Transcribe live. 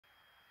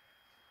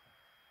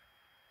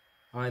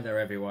Hi there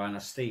everyone,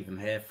 it's Stephen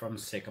here from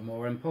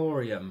Sycamore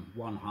Emporium,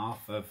 one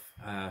half of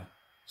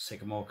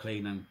Sycamore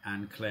Clean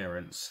and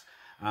Clearance.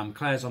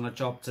 Claire's on a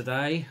job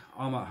today.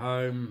 I'm at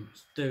home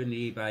doing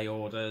the eBay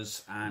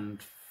orders and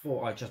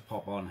thought I'd just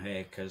pop on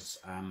here because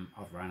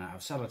I've run out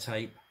of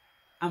sellotape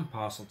and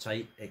parcel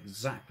tape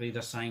exactly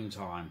the same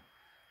time.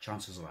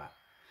 Chances of that.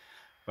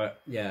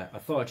 But yeah, I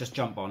thought I'd just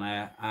jump on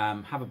here,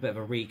 have a bit of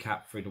a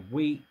recap through the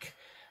week.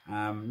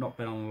 Not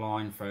been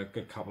online for a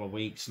good couple of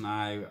weeks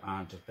now.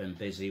 I've just been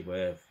busy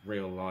with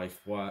real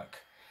life work,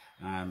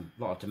 a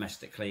lot of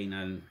domestic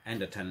cleaning,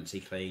 end of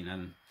tenancy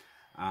cleaning,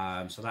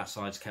 so that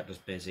side's kept us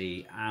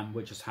busy, and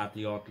we just had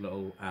the odd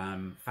little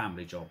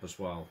family job as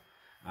well.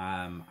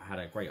 I had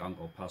a great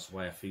uncle pass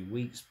away a few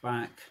weeks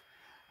back,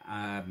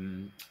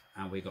 and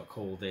we got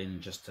called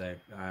in just to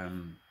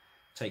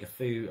take a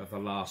few of the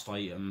last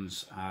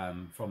items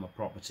from the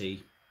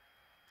property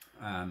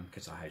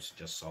because the house had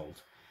just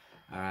sold.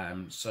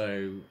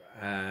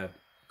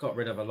 Got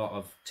rid of a lot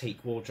of teak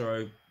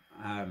wardrobe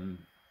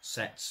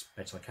sets,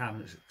 bits of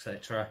cabinets,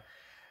 etc.,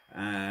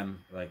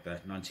 like the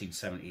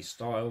 1970s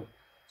style,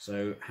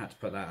 so had to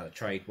put that at a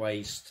trade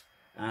waste,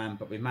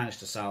 but we managed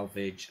to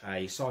salvage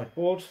a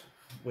sideboard,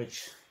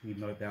 which you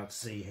might be able to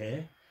see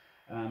here,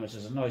 which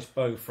is a nice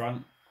bow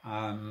front,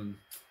 sort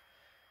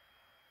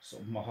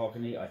of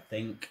mahogany, I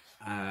think,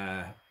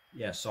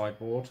 yeah,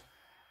 sideboard.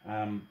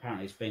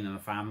 Apparently it's been in the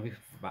family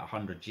for about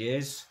 100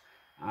 years.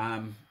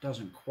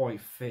 Doesn't quite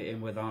fit in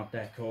with our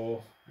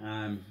decor.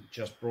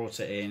 Just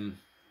brought it in.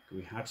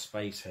 We had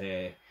space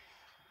here.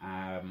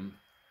 Yeah,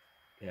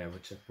 we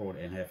just brought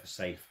it in here for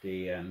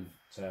safety and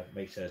to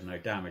make sure there's no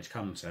damage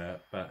come to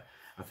it. But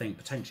I think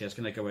potentially it's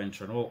going to go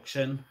into an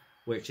auction,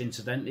 which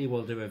incidentally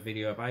we'll do a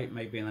video about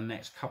maybe in the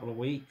next couple of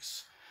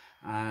weeks.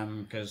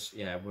 Because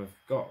yeah, we've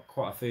got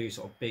quite a few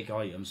sort of big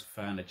items of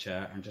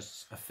furniture and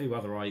just a few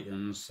other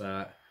items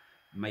that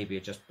maybe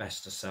are just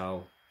best to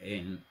sell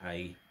in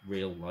a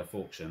real life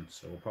auction,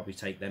 so we'll probably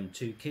take them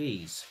two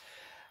keys.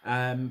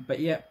 But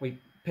yeah, we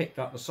picked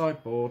up the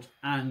sideboard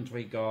and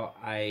we got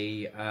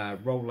a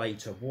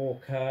rollator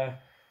walker,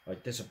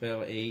 like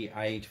disability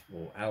aid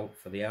or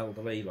for the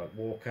elderly, like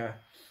walker,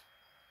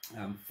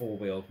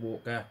 four-wheeled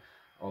walker.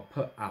 I'll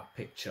put a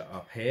picture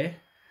up here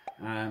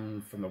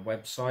from the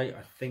website.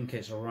 I think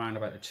it's around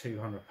about the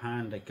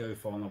 £200 they go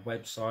for on the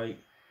website.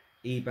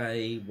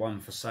 eBay, one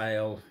for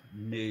sale,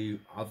 new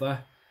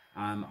other,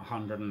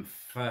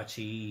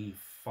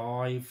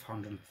 135,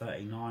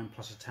 139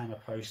 plus a tenner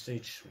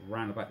postage,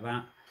 around about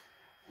that.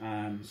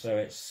 So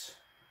it's,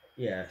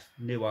 yeah,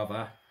 new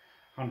other,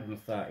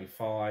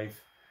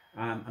 135,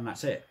 and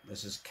that's it.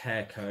 This is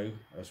Clair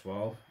as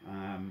well,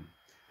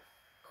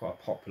 quite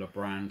a popular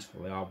brand,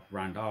 or they are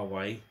brand our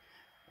way.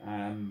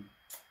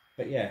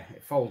 But yeah,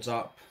 it folds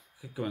up,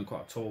 could go in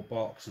quite a tall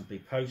box and be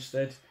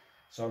posted.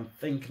 So I'm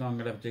thinking I'm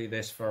going to do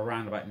this for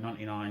around about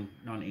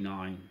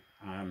 $99.99,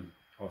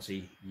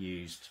 obviously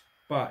used,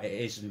 but it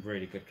is in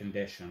really good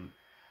condition.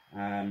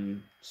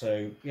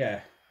 So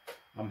yeah,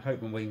 I'm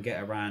hoping we can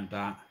get around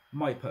that.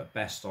 Might put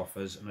best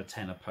offers and a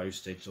tenner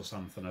postage or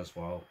something as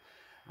well.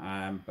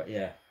 But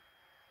yeah,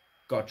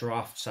 got a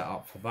draft set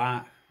up for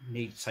that.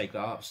 Need to take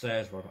that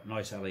upstairs where I've got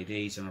nice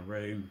LEDs in a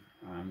room.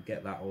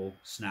 Get that all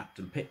snapped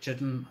and pictured,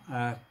 and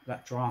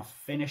that draft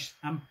finished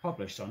and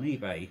published on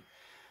eBay.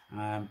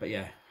 But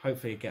yeah,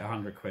 hopefully get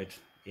 100 quid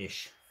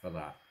ish for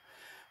that.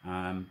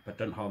 But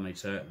don't hold me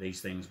to it,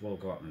 these things will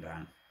go up and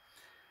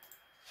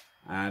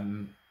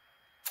down.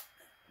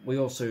 We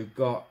also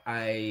got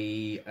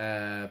a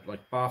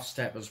like bath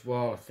step as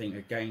well. I think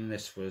again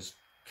this was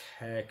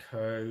Clair.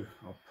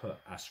 I'll put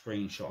a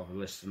screenshot of the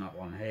listing up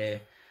on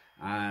here.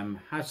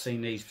 Have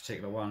seen these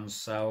particular ones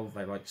sell.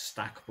 They like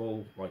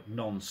stackable, like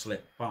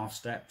non-slip bath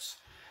steps.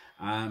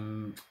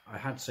 I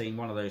had seen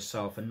one of those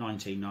sell for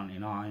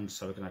 $19.99,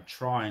 so we're going to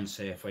try and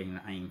see if we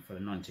can aim for the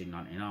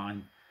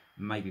 $19.99.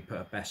 Maybe put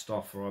a best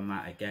offer on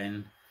that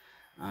again.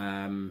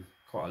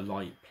 Quite a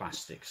light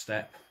plastic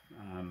step,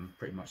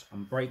 pretty much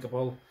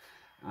unbreakable.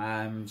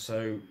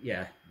 So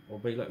yeah, we'll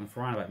be looking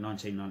for around about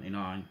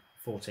 $19.99,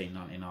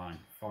 $14.99,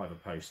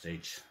 £5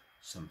 postage,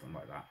 something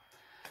like that.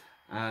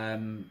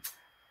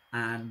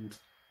 And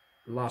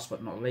last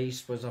but not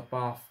least was a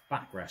bath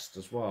backrest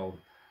as well.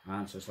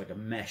 So it's like a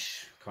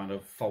mesh kind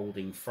of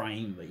folding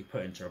frame that you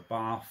put into a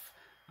bath.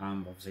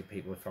 Obviously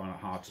people find it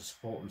hard to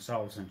support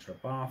themselves into a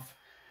bath,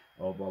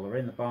 or while they're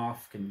in the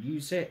bath can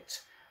use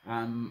it.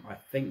 I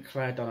think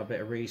Claire done a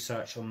bit of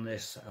research on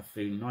this a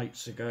few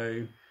nights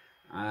ago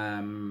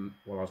while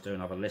I was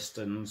doing other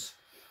listings,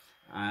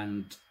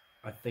 and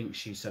I think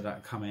she said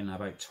that come in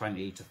about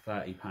 £20 to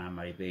 £30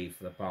 maybe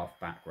for the bath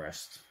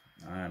backrest.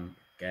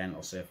 Again,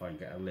 I'll see if I can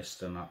get a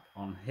listing up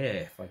on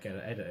here if I get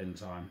it edit in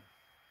time.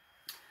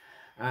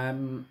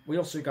 We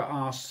also got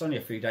asked only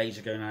a few days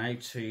ago now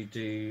to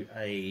do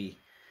a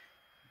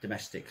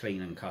domestic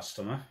cleaning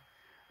customer,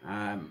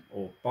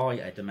 or buy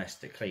a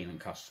domestic cleaning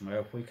customer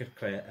if we could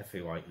clear a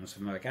few items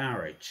from her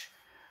garage.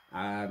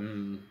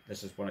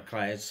 This is one of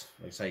Claire's,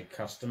 like I say,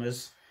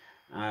 customers.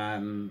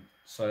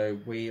 So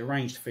we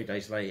arranged a few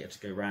days later to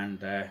go round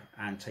there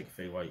and take a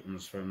few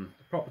items from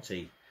the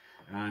property.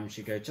 And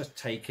she goes, just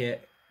take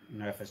it, you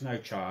know, if there's no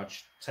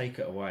charge, take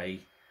it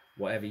away.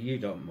 Whatever you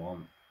don't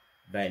want,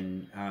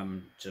 then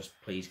just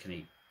please can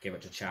you give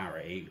it to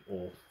charity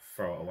or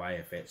throw it away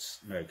if it's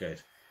no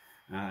good.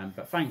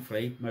 But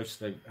thankfully,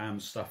 most of the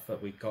stuff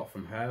that we got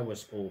from her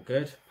was all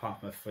good, apart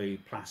from a few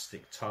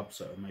plastic tubs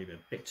that were maybe a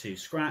bit too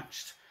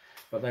scratched.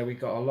 But then we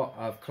got a lot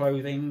of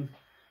clothing,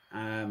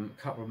 a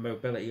couple of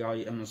mobility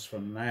items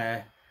from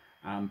there,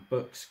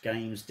 books,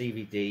 games,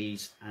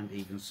 DVDs, and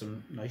even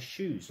some nice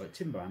shoes like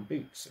Timberland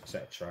boots,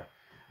 etc.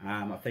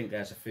 I think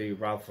there's a few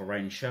Ralph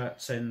Lauren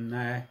shirts in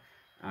there,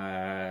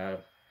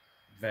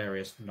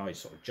 various nice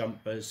sort of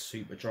jumpers,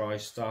 super dry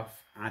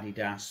stuff,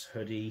 Adidas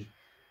hoodie.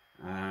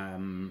 I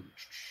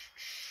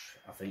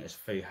think there's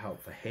a few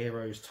Help for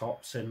Heroes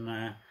tops in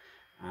there,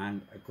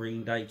 and a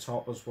Green Day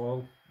top as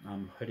well,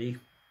 hoodie,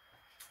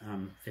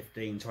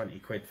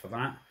 15-20 quid for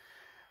that,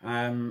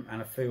 and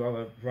a few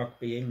other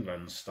Rugby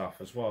England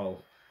stuff as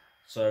well.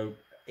 So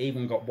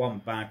even got one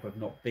bag we've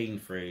not been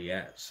through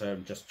yet, so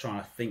I'm just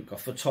trying to think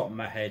off the top of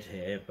my head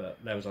here, but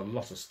there was a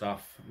lot of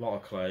stuff, a lot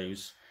of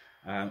clothes.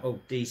 Oh,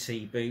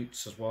 DC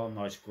boots as well,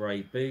 nice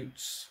grey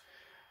boots.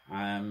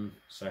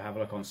 So have a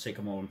look on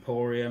Sycamore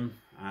Emporium.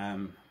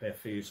 Be a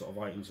few sort of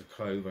items of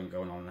clothing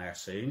going on there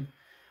soon.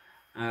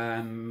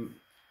 Having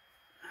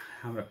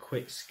a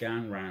quick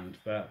scan round,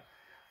 but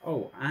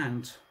oh,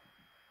 and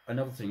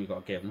another thing we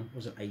got given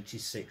was an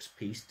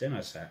 86-piece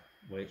dinner set,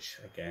 which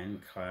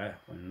again Claire,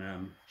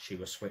 when she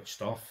was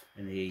switched off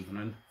in the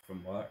evening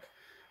from work,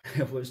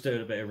 was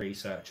doing a bit of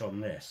research on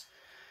this.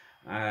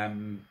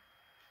 When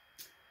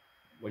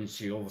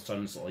she all of a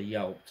sudden sort of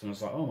yelped and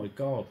was like, oh my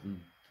god, and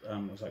I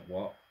was like,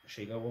 what?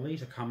 She go, well,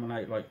 these are coming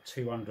out like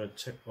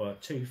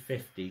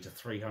 250 to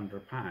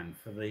 300 pound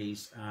for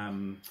these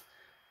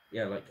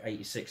yeah, like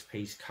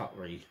 86-piece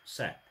cutlery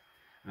set,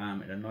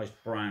 in a nice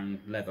brown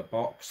leather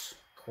box,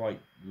 quite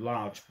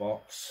large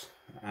box.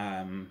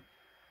 You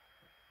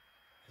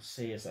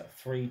see is that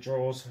 3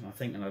 drawers, and I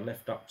think in a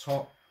lift up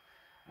top,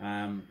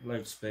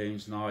 loads of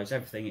spoons, knives,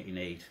 everything that you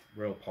need.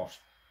 Real posh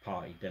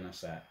party dinner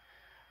set.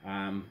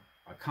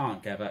 I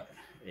can't get it,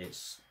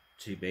 it's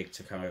too big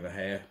to come over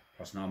here,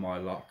 plus now my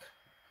luck,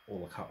 all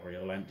the cutlery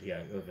will empty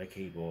out over the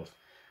keyboard.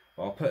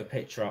 But I'll put a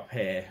picture up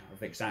here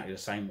of exactly the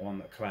same one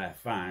that Claire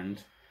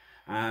found.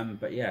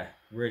 But yeah,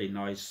 really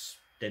nice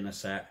dinner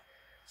set,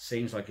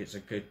 seems like it's a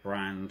good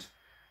brand.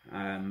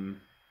 I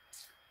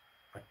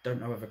don't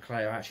know whether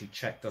Claire actually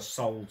checked the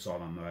solds on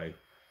them though,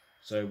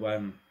 so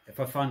if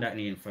I find out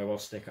any info I'll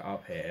stick it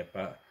up here,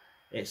 but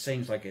it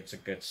seems like it's a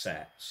good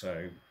set.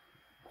 So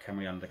can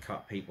we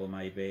undercut people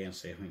maybe and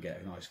see if we can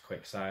get a nice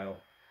quick sale?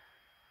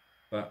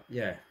 But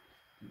yeah,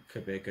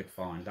 could be a good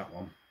find, that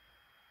one.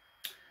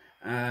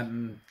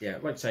 Yeah,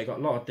 like I say, got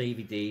a lot of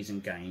DVDs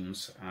and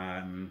games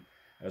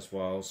as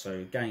well.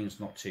 So games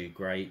not too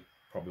great,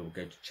 probably will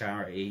go to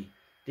charity.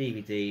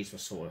 DVDs, will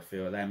sort of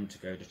feel them to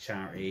go to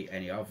charity.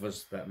 Any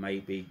others that may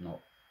be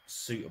not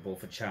suitable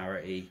for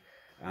charity,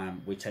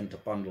 we tend to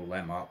bundle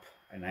them up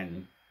and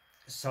then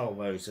sell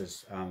those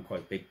as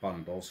quite big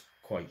bundles,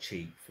 quite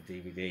cheap for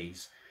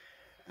DVDs.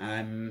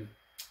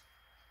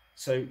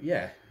 So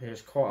yeah,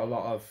 there's quite a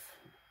lot of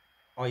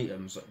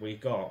items that we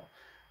got,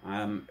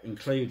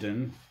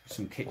 including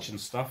some kitchen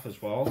stuff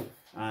as well.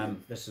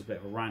 This is a bit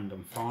of a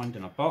random find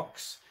in a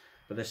box,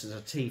 but this is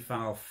a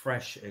Tefal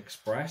Fresh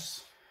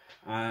Express.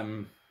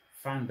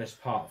 Found this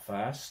part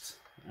first,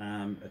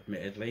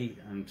 admittedly,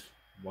 and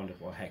wondered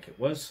what the heck it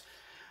was.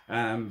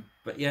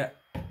 But yeah,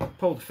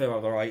 pulled a few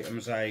other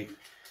items out,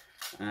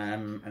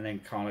 and then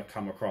kind of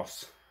come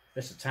across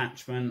this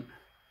attachment,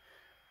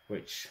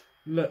 which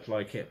looked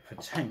like it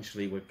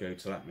potentially would go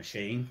to that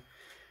machine,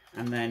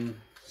 and then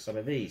some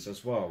of these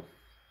as well.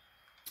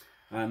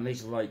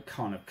 These are like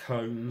kind of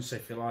cones,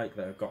 if you like,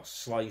 that have got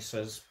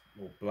slicers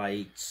or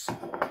blades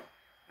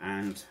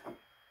and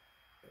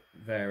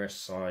various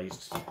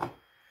sized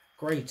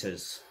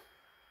graters.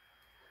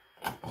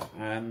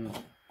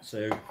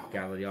 So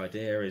gather the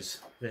idea is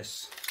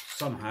this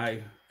somehow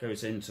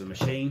goes into the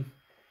machine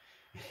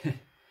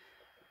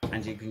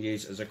and you can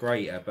use it as a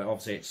grater, but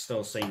obviously it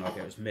still seemed like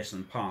it was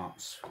missing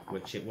parts,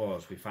 which it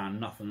was. We found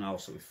nothing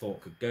else that we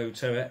thought could go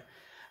to it.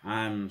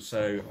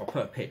 So I'll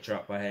put a picture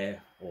up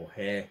here or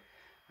here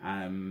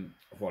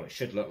of what it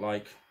should look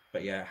like.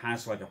 But yeah, it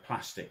has like a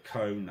plastic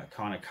cone that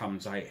kind of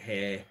comes out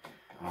here.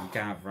 I'm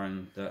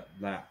gathering that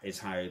that is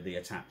how the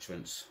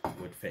attachments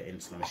would fit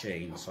into the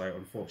machine. So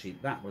unfortunately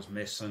that was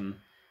missing.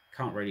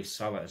 Can't really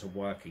sell it as a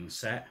working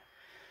set.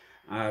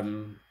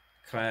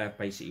 Claire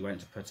basically went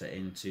to put it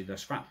into the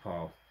scrap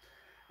pile.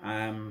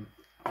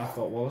 I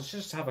thought, well, let's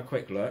just have a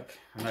quick look.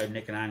 I know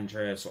Nick and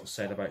Andrea sort of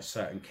said about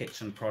certain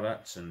kitchen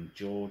products, and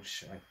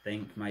George, I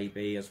think,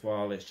 maybe as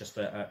well. It's just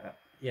a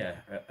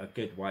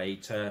good way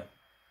to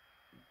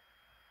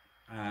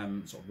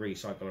sort of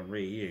recycle and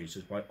reuse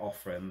is by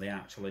offering the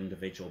actual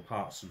individual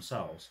parts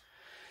themselves.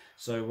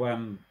 So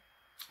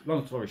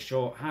long story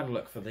short, had a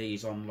look for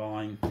these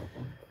online,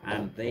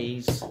 and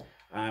these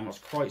I was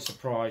quite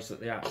surprised that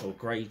the actual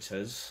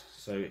graters,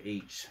 so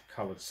each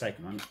coloured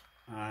segment,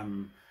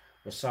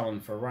 were selling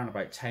for around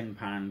about £10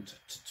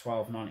 to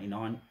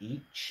 £12.99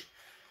 each.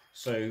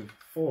 So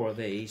 4 of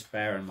these,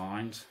 bear in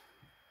mind,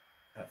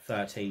 at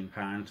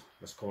 £13,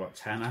 let's call it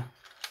tenner,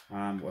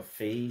 with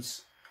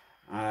fees.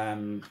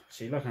 So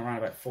you're looking around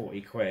about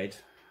 40 quid,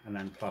 and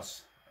then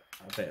plus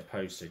a bit of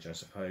postage, I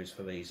suppose,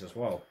 for these as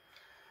well.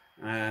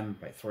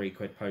 About 3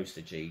 quid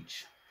postage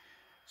each.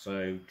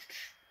 So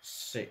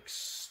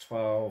 6,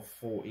 12,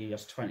 40,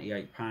 that's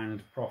 £28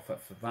 profit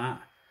for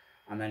that.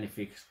 And then if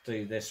you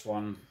do this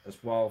one as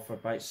well for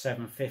about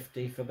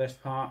 £7.50 for this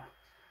part,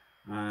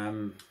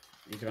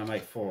 you're going to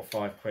make 4 or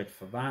 5 quid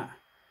for that.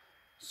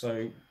 So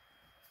you're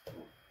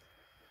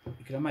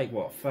going to make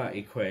what,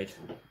 30 quid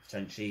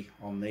potentially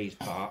on these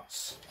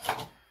parts.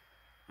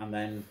 And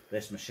then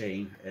this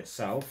machine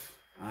itself,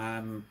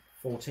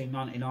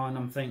 £14.99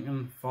 I'm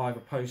thinking, 5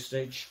 of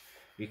postage.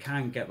 You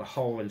can get the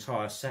whole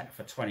entire set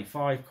for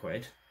 25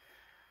 quid.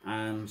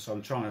 So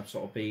I'm trying to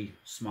sort of be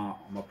smart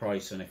on my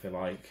pricing, if you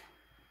like,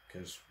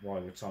 because why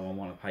would someone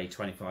want to pay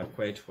 25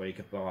 quid where you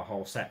could buy a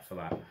whole set for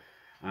that?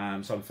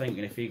 So I'm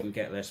thinking if you can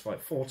get this for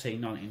like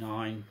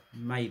 £14.99,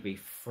 maybe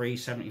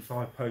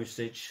 £3.75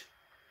 postage,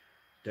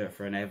 do it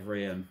for an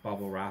every and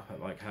bubble wrap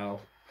it like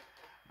hell,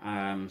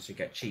 so you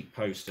get cheap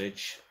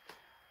postage.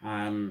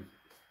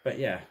 But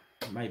yeah,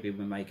 maybe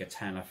we make a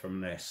tenner from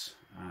this.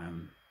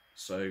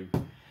 So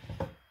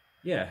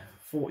yeah,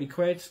 40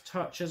 quid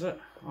touch, is it?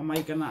 I'm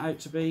making that out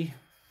to be,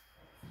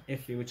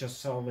 if you would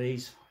just sell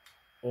these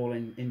all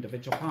in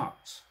individual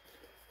parts.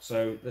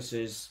 So this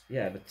is,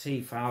 yeah, the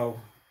Tefal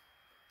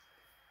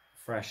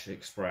Fresh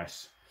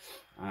Express.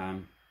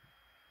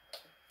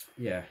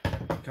 Yeah,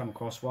 come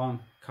across one,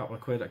 couple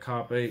of quid at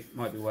car boot,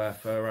 might be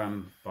worth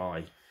a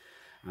buy,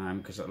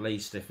 because at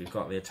least if you've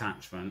got the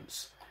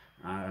attachments,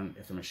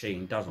 if the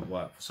machine doesn't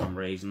work for some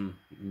reason,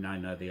 you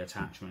know the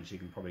attachments, you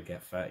can probably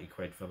get 30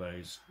 quid for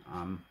those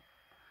on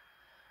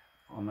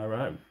their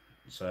own.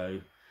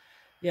 So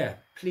yeah,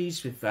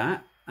 pleased with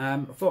that.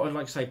 I thought I'd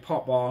like to say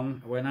pop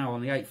on, we're now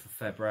on the 8th of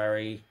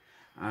February,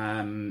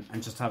 and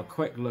just have a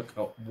quick look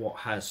at what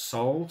has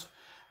sold.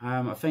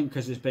 I think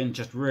because it's been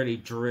just really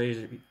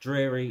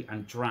dreary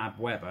and drab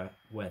weather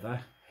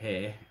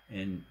here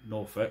in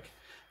Norfolk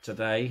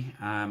today,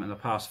 in the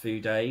past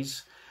few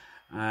days,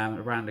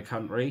 around the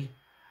country,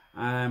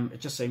 it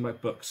just seemed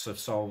like books have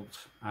sold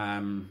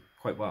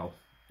quite well.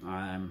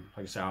 Like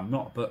I say, I'm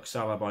not a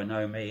bookseller by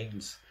no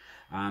means.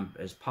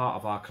 It's part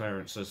of our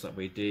clearances that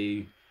we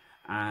do,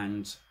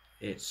 and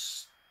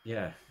it's,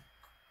 yeah,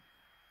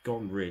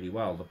 gone really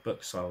well, the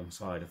book selling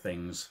side of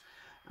things.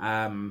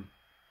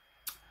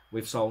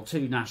 We've sold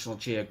 2 National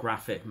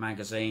Geographic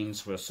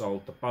magazines. We've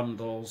sold the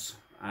bundles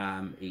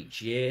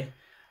each year.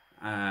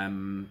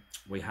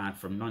 We had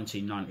from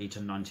 1990 to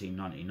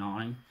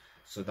 1999,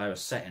 so they were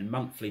set in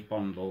monthly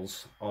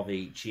bundles of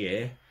each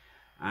year.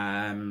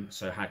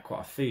 So had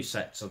quite a few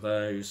sets of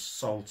those,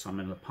 sold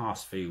some in the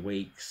past few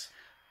weeks,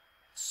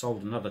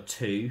 sold another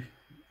 2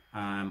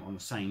 on the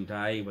same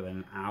day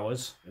within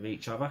hours of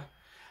each other.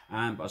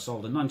 But I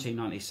sold the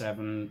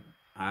 1997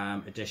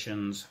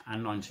 editions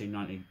and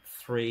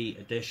 1993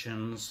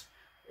 editions,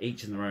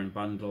 each in their own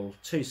bundle,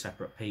 2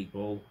 separate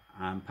people,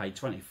 paid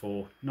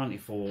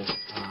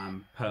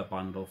 $24.94 per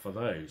bundle for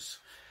those.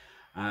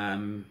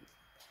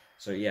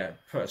 So yeah,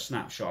 put a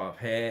snapshot up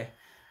here.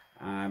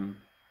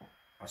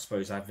 I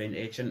suppose they're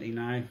vintage, aren't they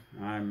now?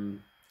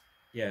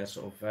 Yeah,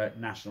 sort of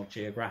National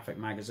Geographic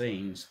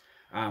magazines.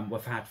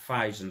 We've had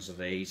thousands of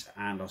these,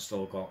 and I've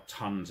still got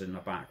tons in the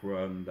back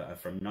room that are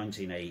from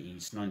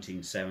 1980s,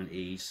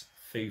 1970s,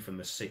 few from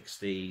the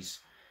 60s,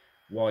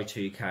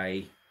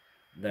 Y2K.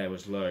 There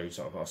was loads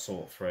that I've got to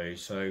sort through.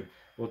 So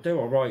we'll do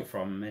all right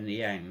from them in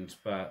the end,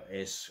 but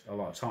it's a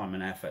lot of time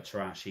and effort to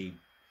actually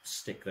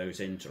stick those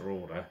into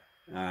order.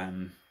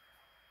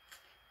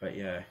 But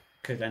yeah,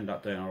 could end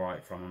up doing all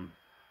right from them.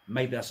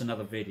 Maybe that's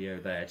another video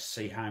there to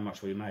see how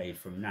much we made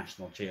from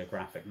National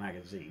Geographic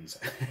magazines.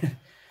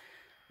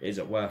 Is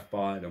it worth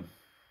buying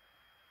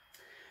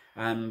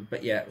them?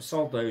 But yeah,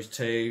 sold those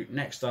 2.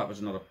 Next up was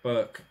another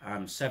book,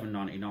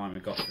 $7.99 we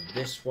got for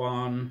this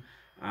one,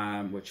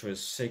 which was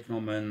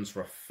Signalman's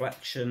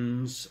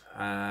Reflections.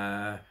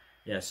 Yeah,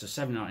 so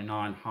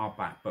 $7.99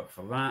 hardback book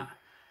for that.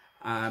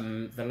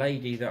 The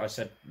lady that I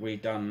said we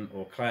done,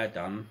 or Claire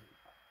done,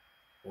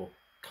 or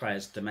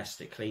Claire's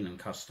domestic cleaning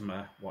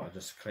customer, wanted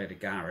us to clear the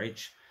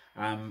garage.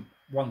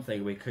 One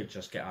thing we could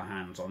just get our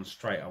hands on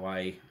straight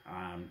away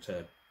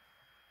to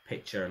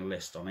picture and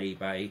list on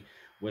eBay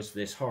was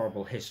this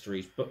Horrible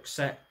Histories book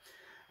set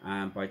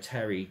by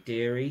Terry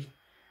Deary.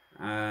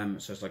 So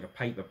it's like a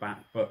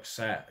paperback book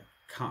set.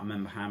 Can't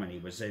remember how many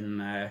was in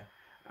there.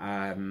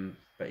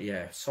 But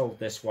yeah, sold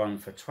this one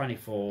for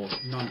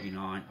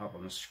 $24.99 up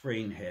on the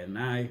screen here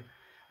now.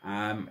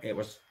 It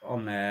was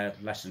on there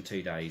less than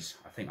 2 days.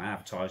 I think I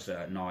advertised it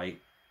at night,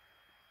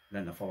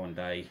 then the following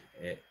day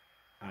it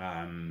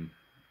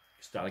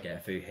started to get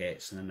a few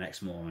hits, and the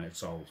next morning it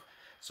sold.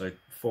 So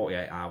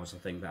 48 hours I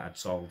think that had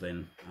sold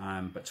in,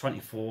 but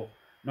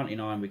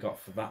 £99 we got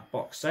for that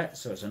box set,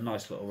 so it's a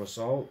nice little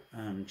result.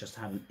 Just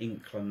had an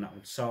inkling that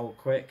would sell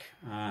quick,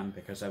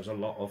 because there was a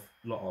lot of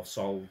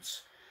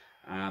solds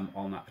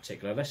on that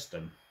particular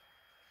listing.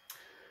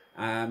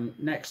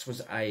 Next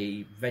was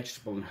a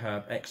vegetable and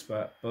herb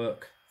expert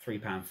book,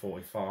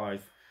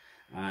 £3.45.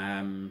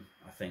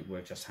 I think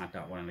we just had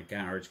that one in the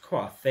garage.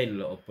 Quite a thin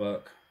little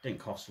book, didn't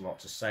cost a lot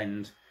to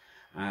send.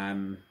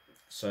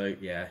 So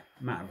yeah,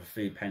 matter of a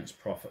few pence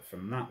profit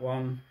from that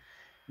one.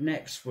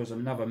 Next was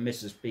another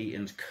Mrs.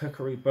 Beaton's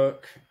cookery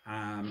book. We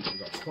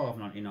got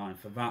 £12.99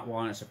 for that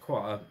one. It's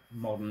quite a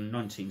modern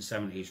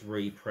 1970s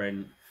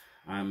reprint,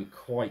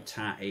 quite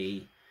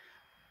tatty.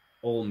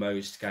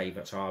 Almost gave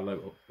it to our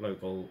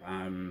local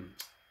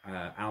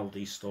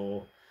Aldi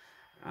store.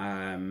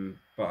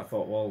 But I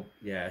thought, well,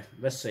 yeah,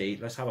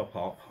 let's have a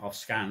pop. I've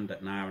scanned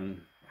it now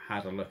and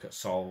had a look at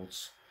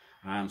solds.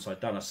 So I've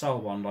done a sell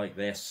one like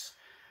this,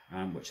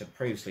 which had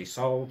previously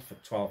sold for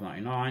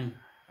 £12.99,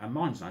 and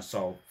mine's now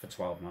sold for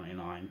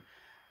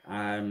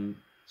 £12.99.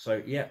 So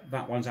yeah,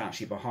 that one's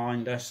actually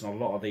behind us, and a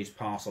lot of these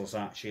parcels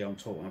actually I'm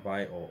talking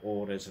about, or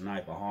orders, are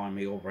now behind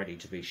me, all ready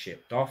to be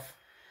shipped off.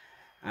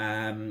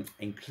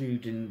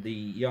 Including the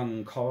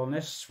Young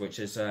Colonists, which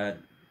is a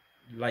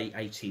late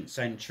 18th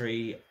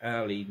century,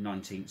 early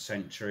 19th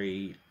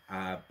century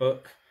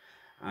book,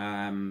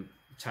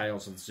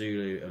 Tales of the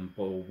Zulu and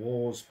Boer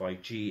Wars by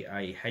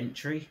G.A.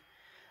 Hentry.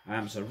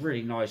 It's a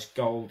really nice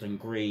gold and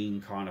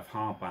green kind of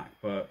hardback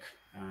book,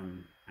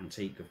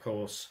 antique of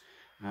course.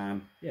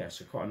 Yeah,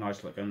 so quite a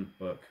nice looking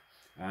book.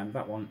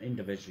 That one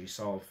individually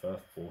sold for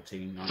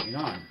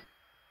 £14.99,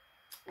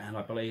 and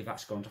I believe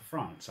that's gone to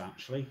France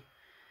actually.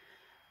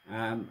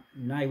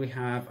 Now we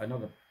have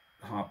another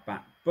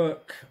hardback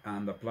book,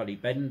 The Bloody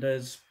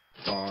Benders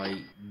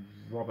by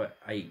Robert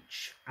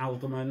H.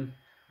 Alderman,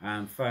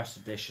 first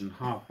edition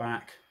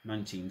hardback,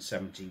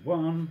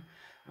 1971.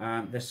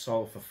 This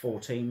sold for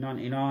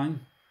 £14.99.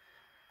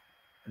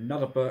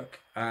 Another book,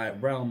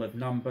 Realm of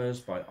Numbers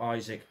by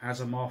Isaac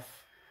Asimov,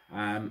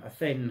 a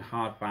thin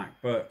hardback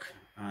book,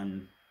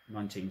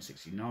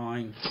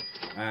 1969.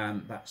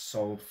 That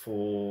sold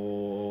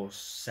for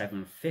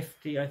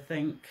 £7.50, I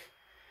think.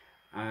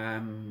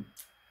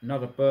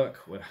 Another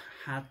book, we've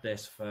had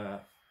this for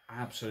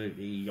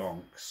absolutely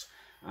yonks,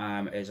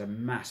 is a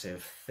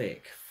massive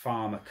thick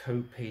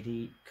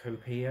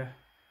pharmacopoeia.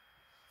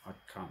 I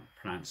can't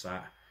pronounce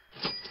that.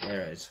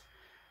 There it is.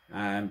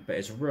 But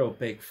it's a real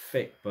big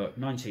thick book,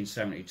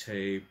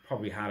 1972,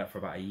 probably had it for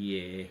about a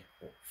year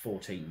or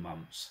 14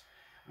 months.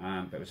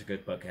 But it was a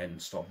good book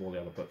and stopped all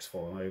the other books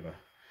falling over.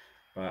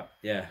 But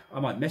yeah, I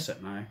might miss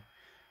it now.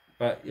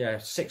 But yeah,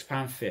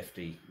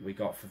 £6.50 we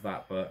got for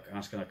that book, and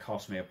that's going to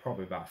cost me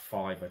probably about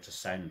 £5 to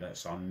send it,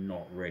 so I'm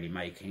not really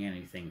making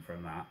anything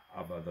from that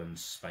other than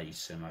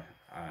space in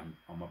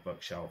on my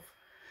bookshelf.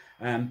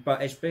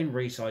 But it's been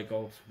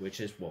recycled,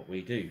 which is what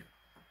we do.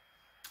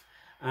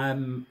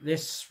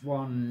 This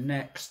one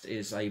next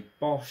is a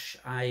Bosch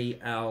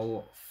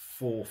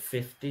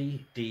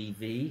AL450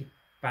 DV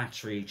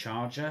battery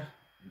charger,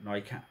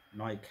 NiCad,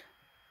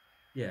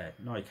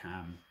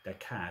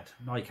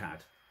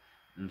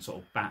 and sort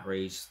of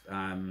batteries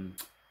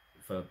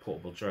for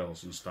portable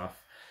drills and stuff.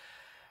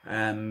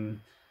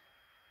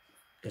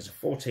 It's a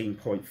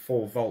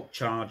 14.4 volt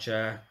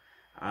charger.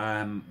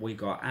 We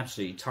got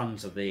absolutely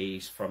tons of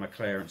these from a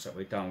clearance that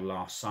we've done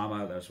last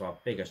summer. That was our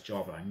biggest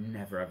job, and I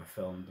never ever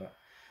filmed it.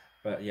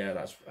 But yeah,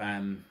 that's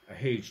a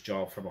huge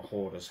job from a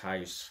hoarder's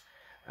house.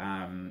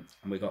 And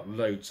we got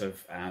loads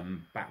of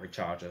battery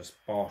chargers,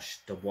 Bosch,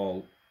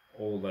 DeWalt,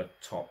 all the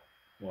top,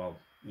 well,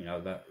 you know,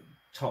 the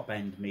top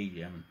end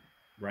medium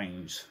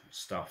range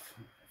stuff,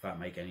 if that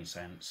make any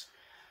sense.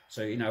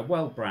 So, you know,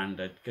 well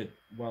branded, good,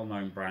 well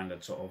known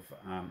branded sort of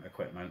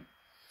equipment.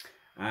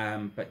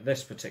 But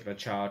this particular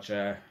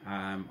charger,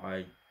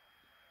 I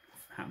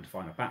happened to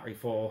find a battery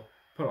for,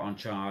 put it on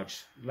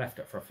charge, left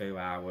it for a few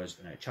hours,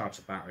 and it charged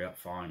the battery up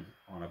fine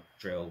on a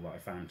drill that I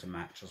found to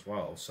match as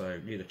well. So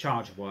knew the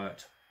charger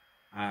worked,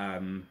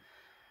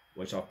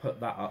 which I put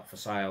that up for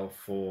sale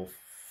for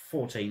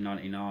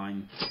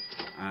 £14.99,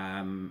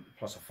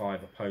 plus a £5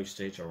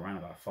 postage, or around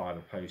about £5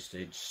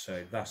 postage.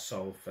 So that's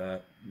sold for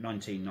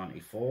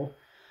 £19.94.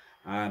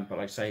 But like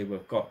I say,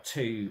 we've got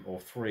 2 or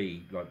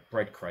 3 like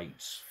bread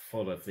crates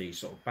full of these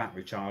sort of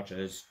battery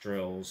chargers,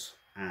 drills,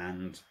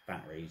 and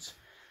batteries.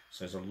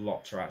 So there's a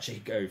lot to actually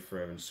go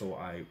through and sort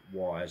out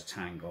wires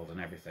tangled and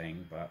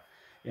everything. But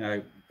you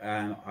know,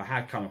 I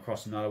had come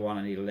across another one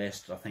on the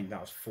list. I think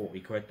that was 40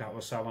 quid that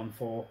was selling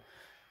for.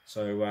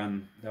 So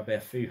there'll be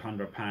a few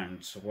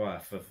 £100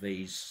 worth of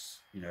these,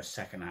 you know,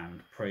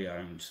 second-hand,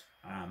 pre-owned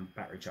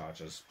battery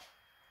chargers.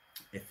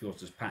 If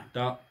yours is packed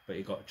up, but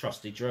you've got a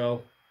trusty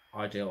drill,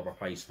 ideal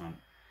replacement.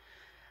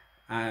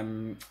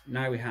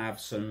 Now we have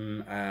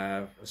some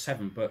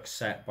 7-book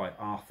set by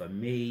Arthur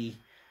Mee,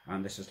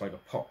 and this is like a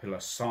popular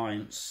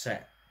science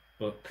set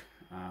book,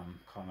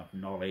 kind of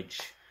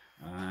knowledge.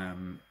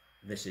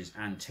 This is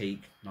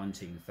antique,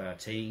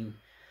 1913.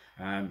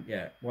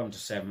 Yeah, 1 to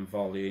 7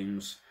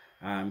 volumes.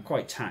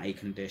 Quite tatty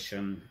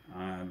condition,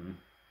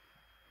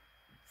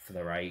 for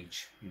their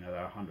age. You know,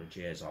 they're 100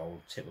 years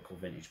old, typical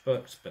vintage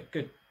books, but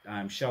good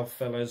shelf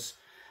fillers.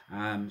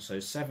 So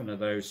 7 of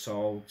those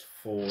sold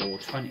for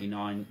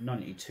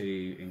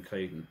 $29.92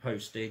 including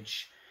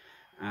postage.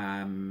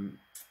 Oh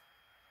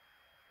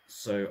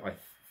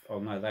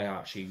no, they are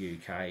actually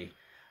UK.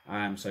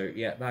 So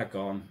yeah, they're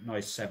gone.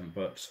 Nice 7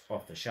 books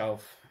off the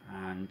shelf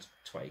and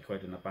 20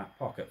 quid in the back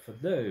pocket for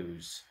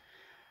those.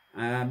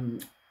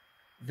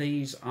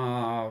 These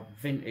are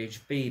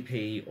vintage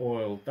BP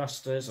oil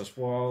dusters as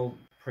well.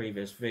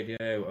 Previous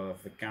video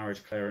of the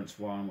garage clearance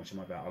one, which I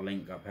might be able to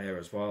link up here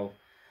as well.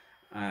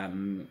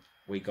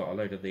 We got a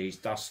load of these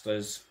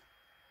dusters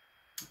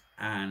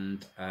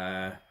and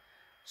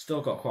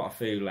still got quite a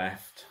few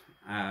left.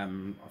 I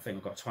think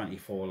I've got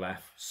 24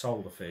 left,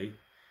 sold a few,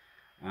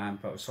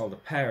 but we sold a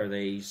pair of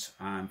these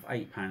for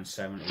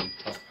 £8.70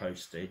 plus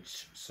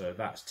postage, so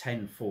that's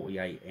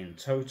 £10.48 in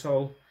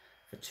total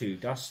for 2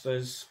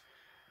 dusters.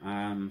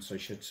 So you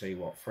should see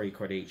what,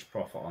 £3 each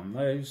profit on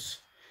those.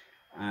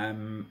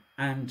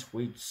 And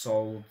we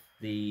sold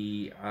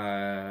the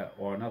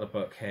or another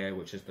book here,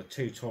 which is the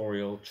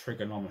tutorial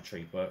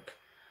trigonometry book.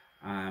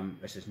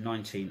 This is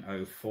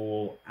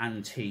 1904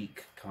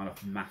 antique kind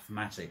of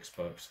mathematics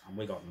books, and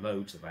we got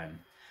loads of them.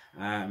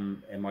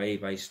 In my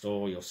eBay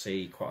store you'll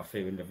see quite a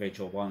few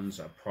individual ones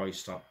that are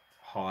priced up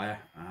higher.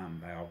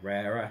 They are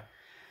rarer,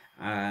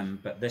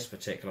 but this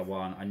particular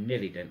one I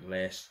nearly didn't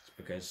list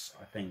because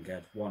I think I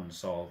had one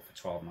sold for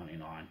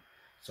 $12.99,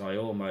 so I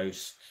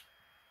almost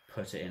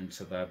put it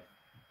into the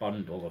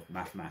bundle of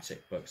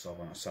mathematic books I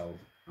want to sell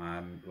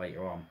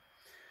later on.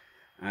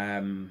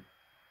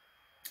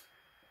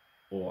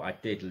 Or I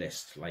did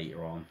list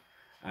later on,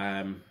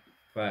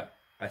 but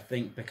I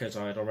think because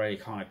I had already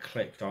kind of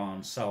clicked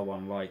on sell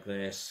one like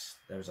this,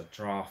 there was a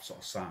draft sort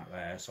of sat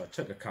there, so I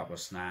took a couple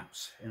of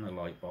snaps in the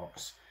light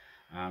box.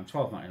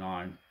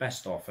 $12.99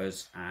 best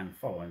offers, and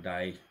following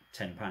day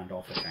 £10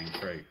 offer came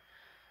through,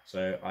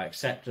 so I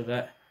accepted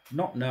it,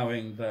 not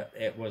knowing that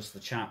it was the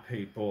chap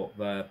who bought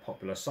the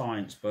popular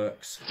science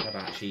books had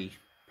actually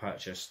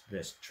purchased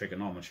this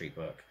trigonometry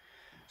book.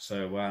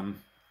 So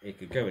it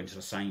could go into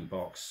the same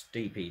box,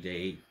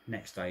 DPD,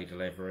 next day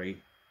delivery,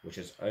 which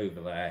is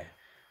over there,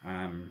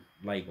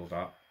 labelled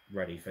up,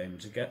 ready for him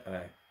to get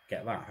that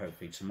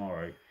hopefully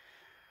tomorrow.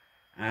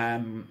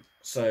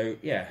 So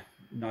yeah,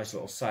 nice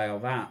little sale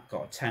that,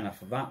 got a tenner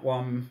for that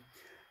one.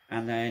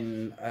 And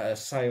then a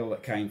sale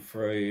that came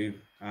through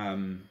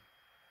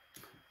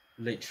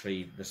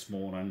literally this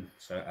morning,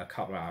 so a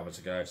couple of hours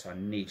ago, so I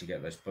need to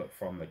get this book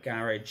from the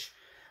garage.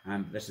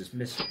 This is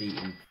Mrs.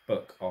 Beaton's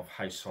book of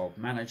household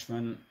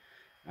management.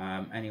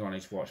 Anyone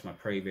who's watched my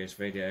previous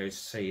videos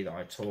see that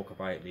I talk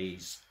about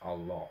these a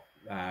lot.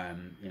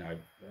 You know,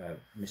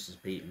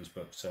 Mrs. Beaton's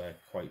books are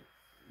quite,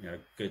 you know,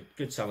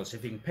 good sellers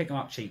if you can pick them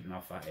up cheap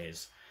enough, that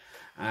is.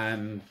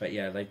 But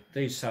yeah, they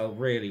do sell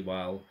really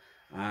well.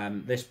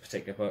 This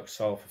particular book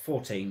sold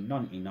for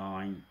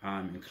 $14.99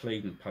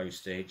 including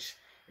postage.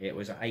 It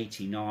was an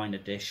 '89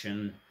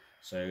 edition,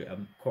 so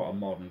quite a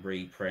modern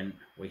reprint.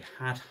 We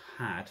had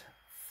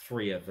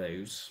 3 of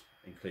those,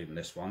 including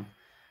this one,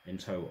 in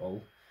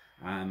total,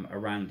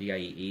 around the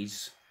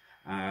 80s.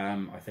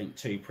 I think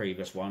 2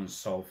 previous ones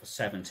sold for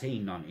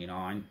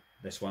 $17.99.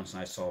 This one's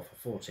now sold for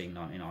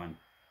 $14.99,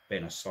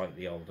 being a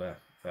slightly older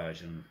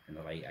version in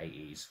the late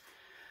 80s.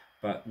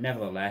 But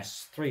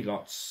nevertheless, 3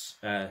 lots,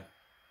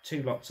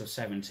 2 lots of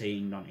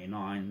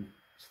 $17.99,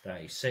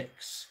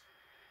 36,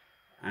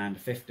 and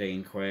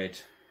 15 quid,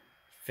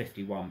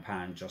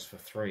 £51 just for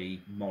 3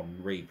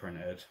 modern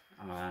reprinted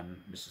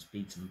Mrs.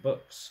 Beaton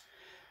books.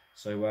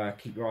 So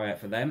keep your eye out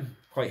for them.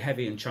 Quite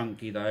heavy and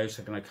chunky though,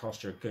 so going to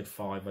cost you a good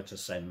 £5 to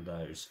send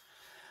those.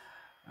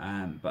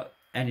 But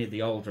any of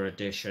the older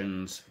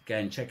editions,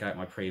 again, check out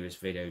my previous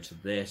video to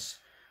this,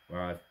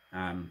 where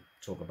I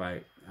talk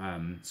about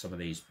some of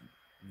these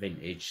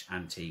vintage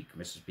antique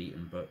Mrs.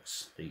 Beaton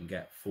books that you can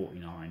get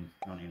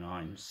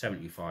 $49.99,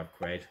 75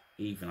 quid,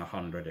 even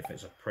 100 if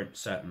it's a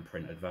certain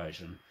printed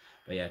version.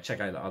 But yeah, check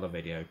out the other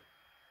video.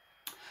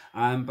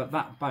 But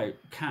that about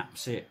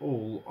caps it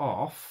all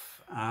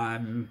off.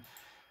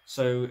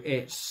 So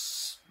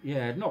it's,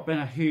 yeah, not been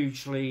a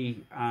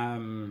hugely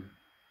you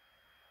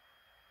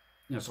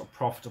know, sort of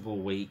profitable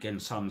week in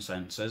some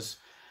senses.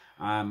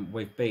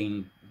 We've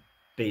been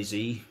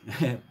busy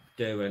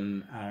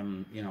doing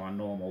you know, our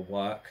normal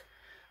work,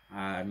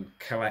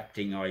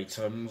 collecting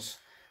items.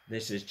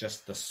 This is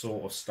just the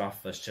sort of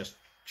stuff that's just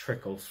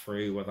trickled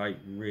through without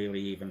really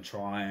even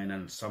trying,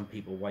 and some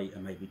people wait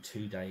maybe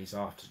 2 days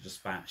after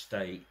dispatch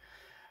date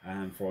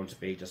for them to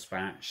be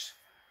dispatched.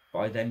 But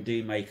I then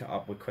do make it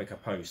up with quicker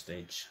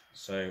postage,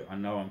 so I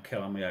know I'm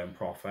killing my own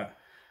profit,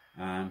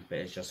 but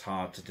it's just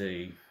hard to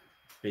do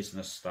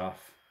business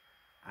stuff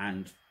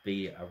and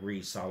be a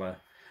reseller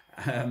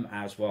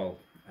as well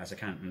as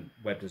accountant,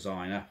 web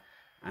designer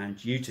and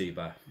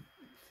YouTuber.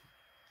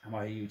 Am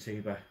I a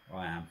YouTuber?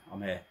 I am.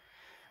 I'm here.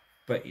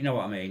 But you know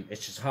what I mean,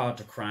 it's just hard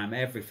to cram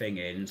everything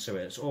in, so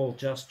it's all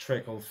just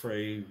trickled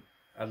through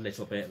a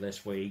little bit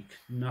this week,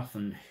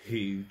 nothing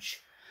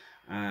huge,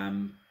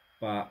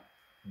 but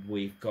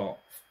we've got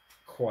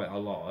quite a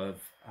lot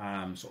of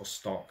sort of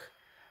stock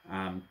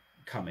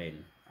come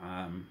in,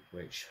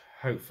 which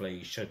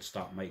hopefully should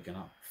start making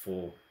up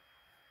for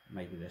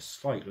maybe this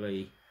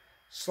slightly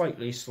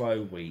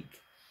slow week.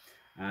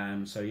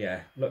 So yeah,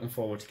 looking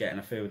forward to getting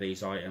a few of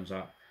these items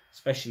up,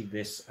 especially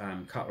this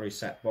cutlery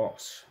set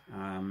box.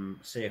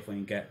 See if we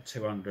can get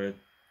 £200–300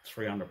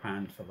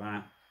 for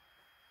that.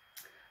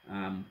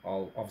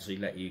 I'll obviously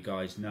let you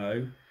guys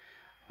know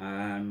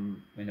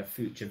in a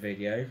future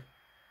video.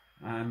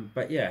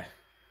 But yeah,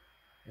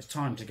 it's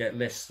time to get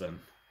listing.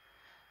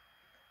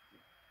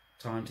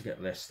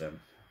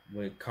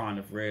 We're kind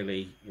of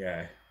really,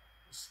 yeah,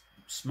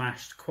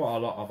 smashed quite a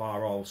lot of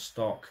our old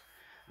stock.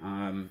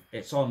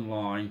 It's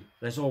online,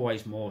 there's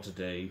always more to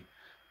do,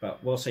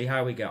 but we'll see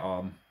how we get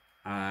on.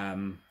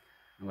 And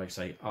like I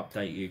say,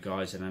 update you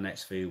guys in the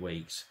next few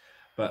weeks.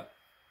 But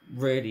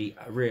really,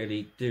 I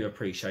really do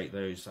appreciate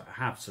those that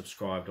have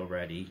subscribed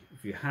already.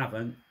 If you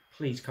haven't,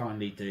 please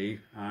kindly do.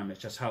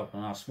 It's just helping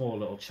our small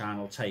little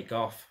channel take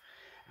off.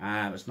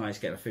 It's nice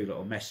getting a few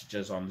little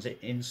messages on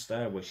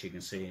Insta, which you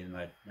can see in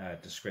the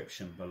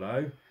description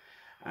below,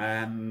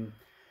 and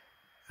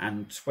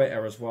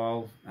Twitter as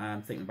well.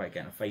 I'm thinking about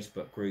getting a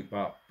Facebook group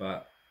up,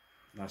 but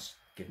that's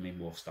giving me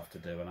more stuff to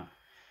do on it.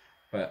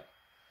 But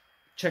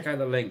check out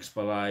the links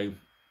below.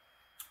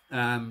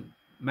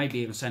 Maybe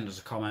even send us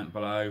a comment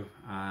below.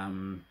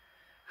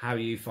 How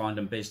you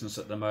finding business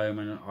at the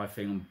moment? I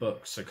think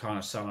books are kind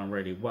of selling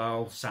really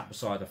well, sat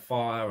beside a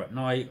fire at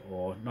night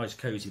or nice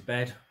cozy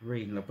bed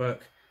reading a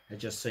book. It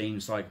just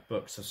seems like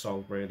books have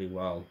sold really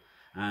well.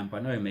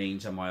 By no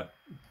means am I a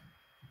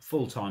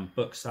full-time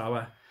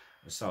bookseller.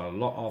 We sell a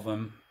lot of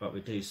them, but we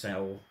do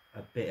sell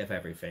a bit of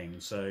everything.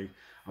 So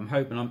I'm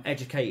hoping I'm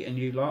educating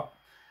you lot.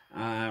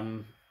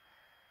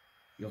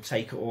 You'll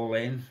take it all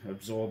in,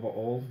 absorb it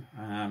all.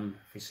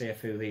 If you see a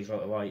few of these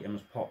little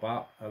items pop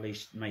up, at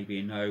least maybe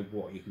you know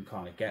what you can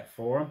kind of get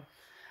for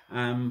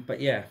them.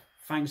 But yeah,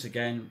 thanks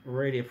again.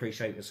 Really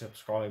appreciate the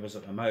subscribers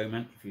at the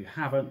moment. If you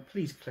haven't,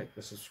 please click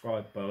the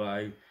subscribe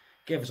below.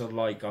 Give us a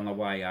like on the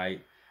way out.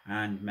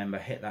 And remember,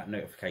 hit that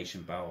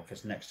notification bell,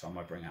 because next time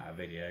I bring out a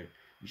video,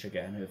 you should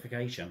get a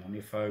notification on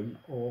your phone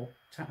or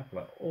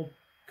tablet or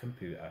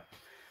computer.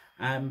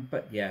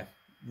 But yeah,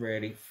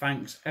 really,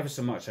 thanks ever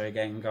so much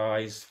again,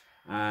 guys.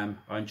 I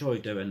enjoy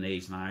doing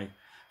these now,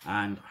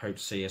 and hope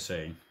to see you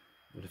soon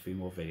with a few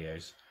more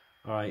videos.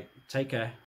 Alright, take care.